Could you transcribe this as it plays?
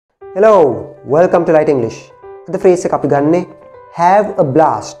Hello, welcome to Light English. The phrase එක අපි ගන්නෙ have a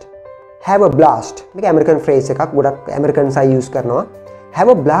blast. Have a blast. මේක American phrase එකක්. ගොඩක් Americans අය use කරනවා. Have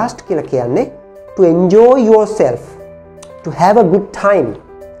a blast කියලා කියන්නේ to enjoy yourself. To have a good time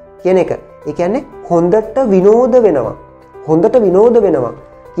කියන එක. ඒ කියන්නේ හොඳට විනෝද වෙනවා. හොඳට විනෝද වෙනවා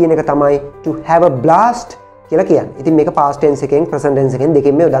කියන එක තමයි to have a blast කියලා කියන්නේ. ඉතින් මේක past tense එකෙන් present tense එකෙන්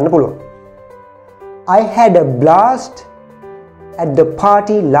දෙකෙන්ම යොදන්න පුළුවන්. I had a blast at the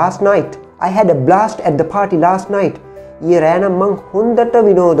party last night. I had a blast at the party last night. ඊයේ රෑ නම් මං හොඳට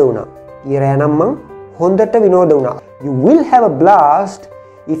විනෝද වුණා. ඊයේ රෑ නම් මං හොඳට විනෝද වුණා. You will have a blast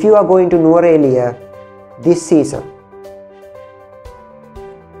if you are going to Nuwara this season.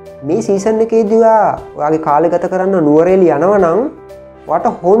 මේ සීසන් එකේදී ඔයාගේ කාලය ගත කරන්න නුවරඑළිය යනවා නම්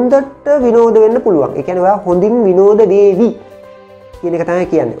ඔයාට හොඳට විනෝද වෙන්න පුළුවන්. ඒ කියන්නේ ඔයා හොඳින් විනෝද වේවි කියන එක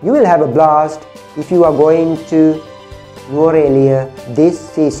තමයි කියන්නේ. You will have a blast if you are going to Nuwara this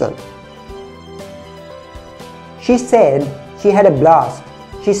season. She said she had a blast.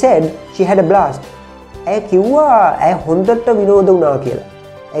 She said she had a blast. ඇය කිව්වා ඇය හොඳට විනෝද වුණා කියලා.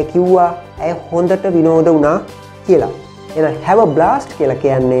 ඇය කිව්වා ඇය හොඳට විනෝද වුණා කියලා. එහෙනම් have a blast කියලා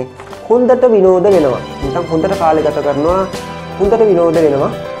කියන්නේ හොඳට විනෝද වෙනවා. නැත්නම් හොඳට කාලය ගත කරනවා, හොඳට විනෝද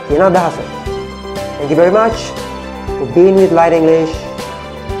වෙනවා කියන අදහස. Thank you very much for being with Light English.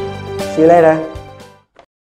 See you later.